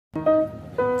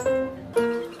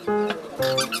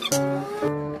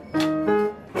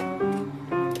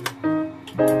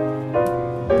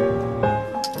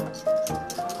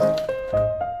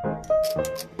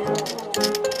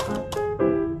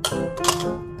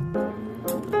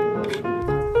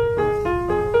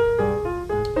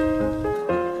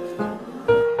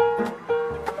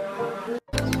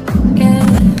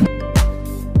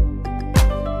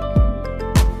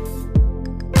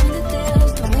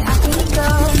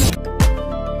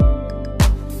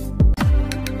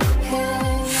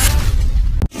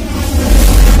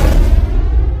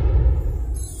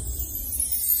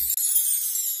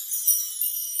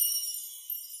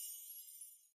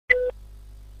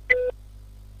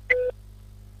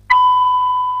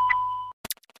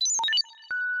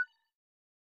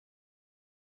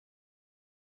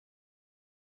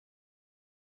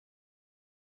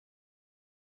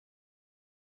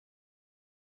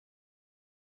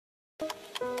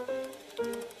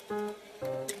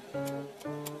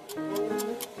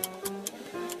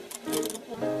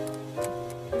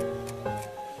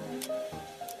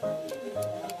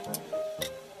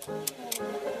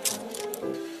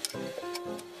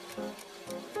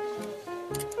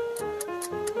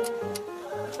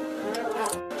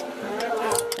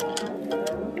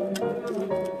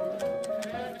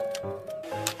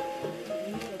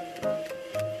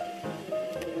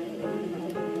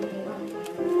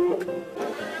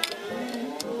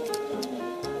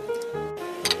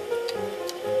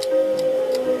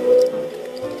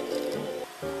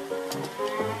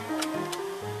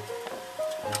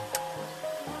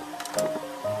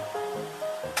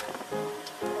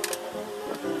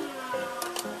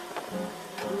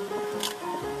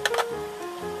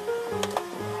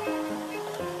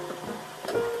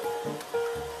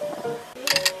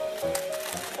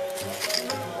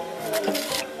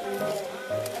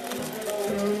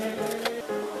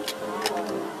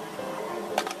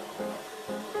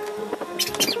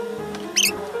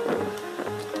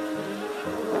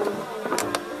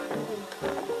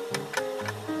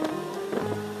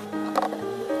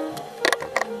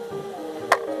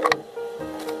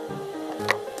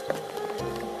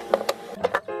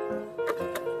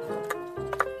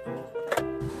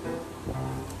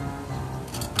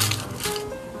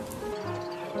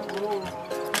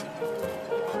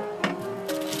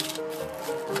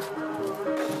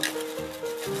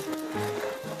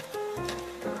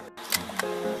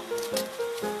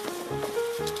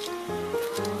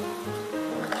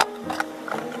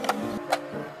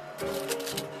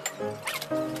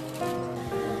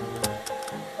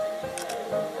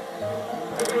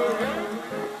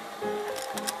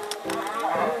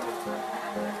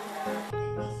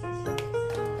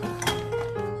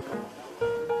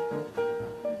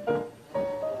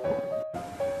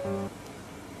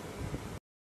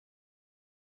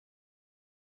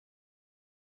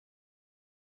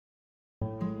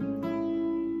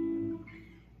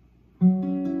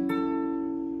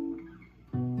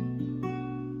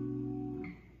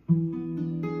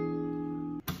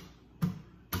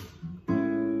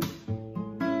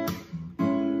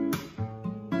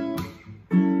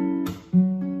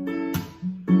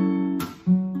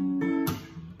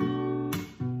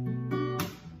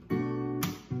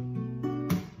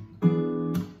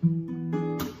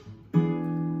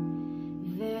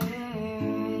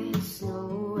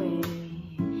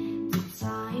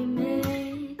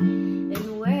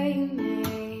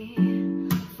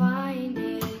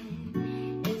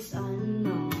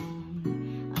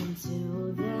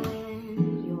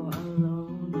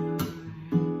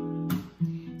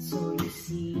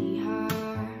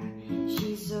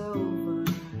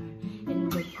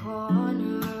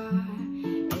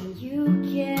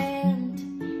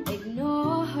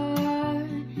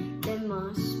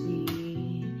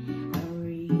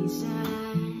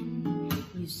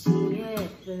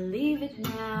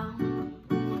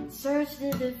Search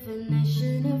the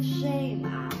definition of shame.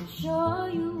 I'm sure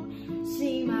you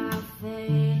see my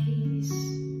face.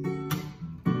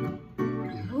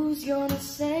 Who's gonna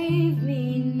save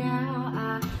me now?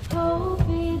 I hope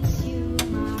it's you,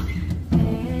 my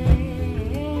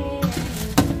babe.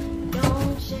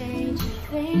 Don't change a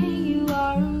thing, you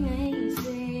are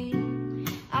amazing.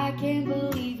 I can't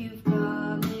believe you've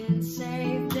come and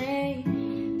saved me.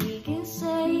 We can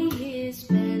say it's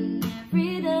been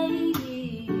every day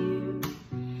here.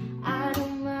 I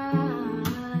don't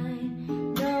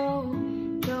mind, no,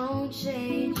 don't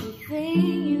change a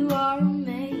thing, you are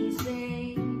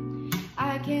amazing.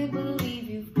 I can't believe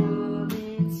you've come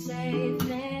and saved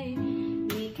me.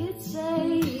 We could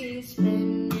say it's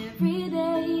been every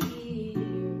day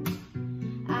here.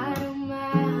 I don't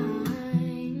mind.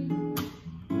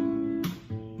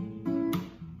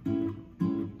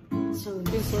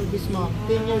 natin service ma'am.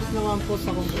 10 years naman po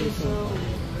sa compressor.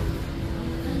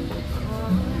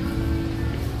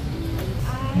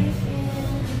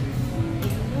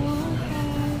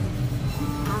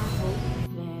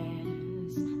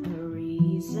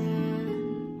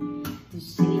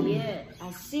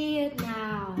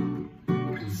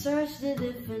 Search the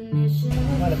definition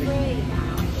of afraid.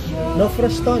 No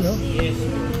frost to, no? Yes.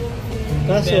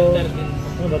 Kaso, Inverter din.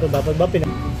 ano ba ito? Dapat ba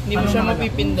Hindi mo siya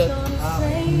mapipindot.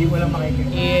 Hindi mo lang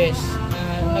makikita. Yes.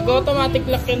 Nag-automatic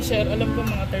lock yan, sir. Alam ko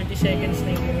mga 30 seconds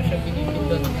na hindi mo siya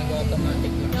pinipindot.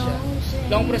 Nag-automatic lock siya.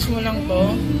 Long press mo lang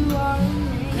to.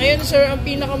 Ngayon, sir, ang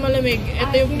pinakamalamig,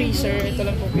 ito yung freezer. Ito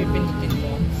lang po pipindutin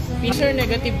mo. Freezer,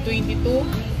 negative 22.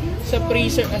 Sa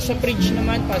freezer, sa fridge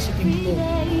naman, positive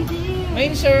 2.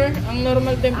 Ngayon, sir, ang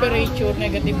normal temperature,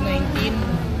 negative 19.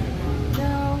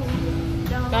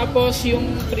 Tapos,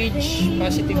 yung fridge,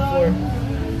 positive 4.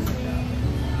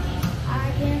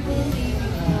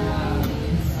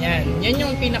 Yan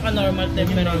yung pinaka-normal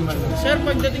temperature. Sir,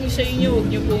 pagdating sa inyo, huwag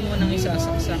nyo po munang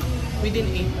isasaksak within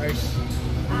 8 hours.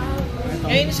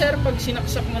 Ngayon, sir, pag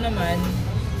sinaksak mo naman,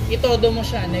 itodo mo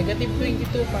siya, negative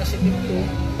 22, positive 2.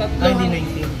 Hindi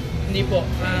 19. Hindi po.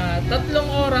 3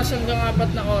 oras hanggang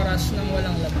 4 na oras nang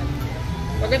walang laman.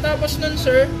 Pagkatapos nun,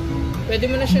 sir,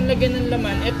 pwede mo na siyang lagyan ng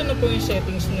laman. Ito na po yung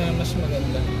settings na mas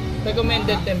maganda.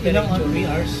 Recommended temperature. 3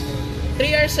 hours?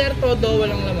 3 hours, sir, todo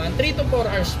walang laman. 3 to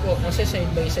 4 hours po kasi side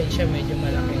by side siya medyo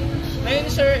malaki. Ngayon,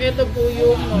 sir, ito po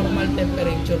yung normal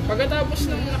temperature.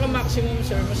 Pagkatapos ng naka-maximum,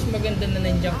 sir, mas maganda na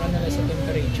nandiyan ka na sa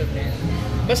temperature na yan.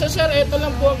 Basta, sir, ito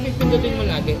lang po ang pipindutin mo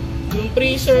lagi. Yung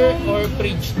freezer or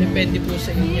fridge, depende po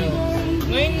sa inyo.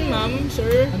 Ngayon, ma'am,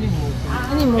 sir,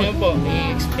 ayun po,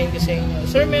 i-explain ko sa inyo.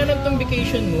 Sir, meron tong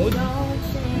vacation mode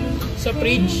sa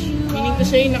fridge. Meaning to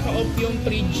say, naka-off yung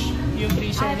fridge, yung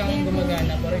freezer lang ang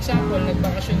gumagana. For example,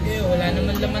 nagbakasyon kayo, wala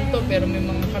naman laman to, pero may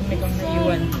mga karne kang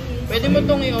naiwan. Pwede mo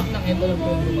tong i-off ng ito lang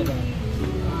po ang gumagana.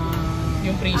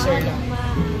 Yung freezer lang.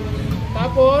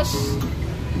 Tapos,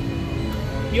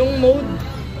 yung mode,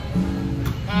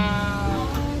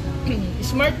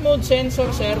 smart mode sensor,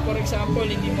 sir. For example,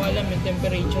 hindi mo alam yung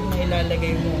temperature na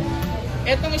ilalagay mo.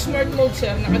 Etong smart mode,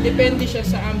 sir, nakadepende siya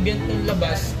sa ambient ng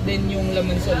labas, then yung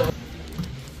laman sa loob.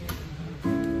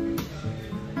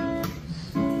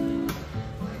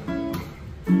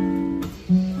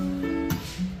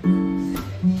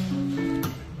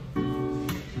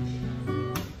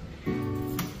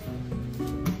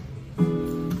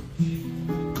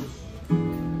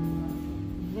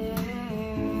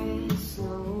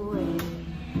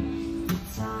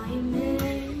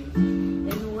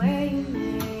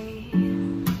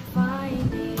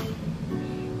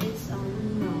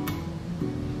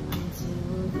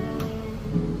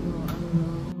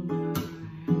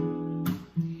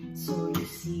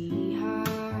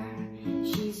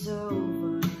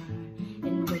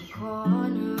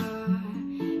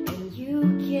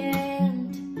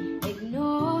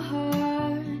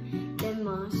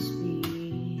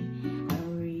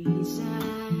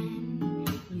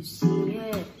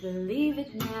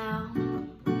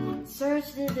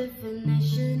 Search the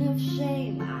definition of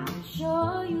shame. I'm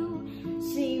sure you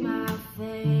see my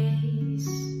face.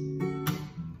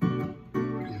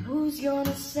 Who's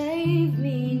gonna save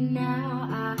me now?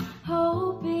 I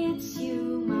hope it's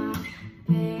you, my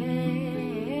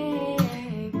babe.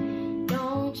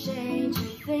 Don't change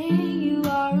a thing, you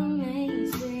are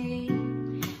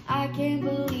amazing. I can't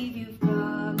believe you've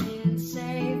come and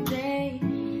saved me.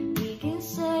 We can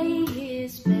say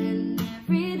it's been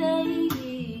every day.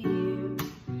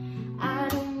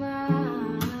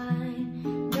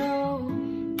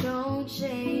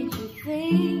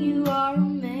 You are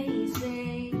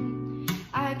amazing.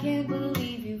 I can't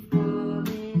believe you've come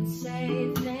and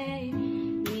saved me.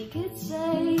 We could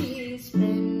say it's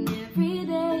been every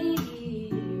day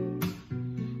here.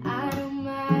 I don't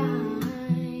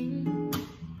mind.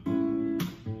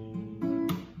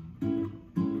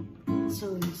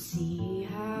 So you see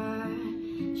her,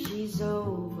 she's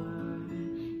over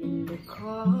in the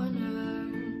corner,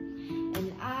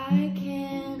 and I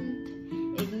can't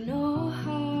ignore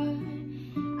her.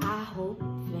 I hope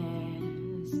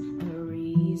there's a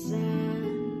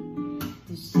reason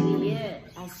to see it.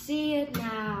 I see it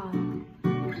now.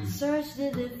 Search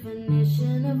the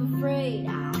definition of afraid.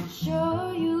 I'm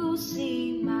sure you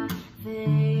see my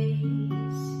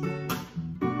face.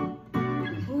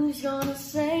 Who's gonna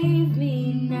save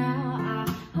me now?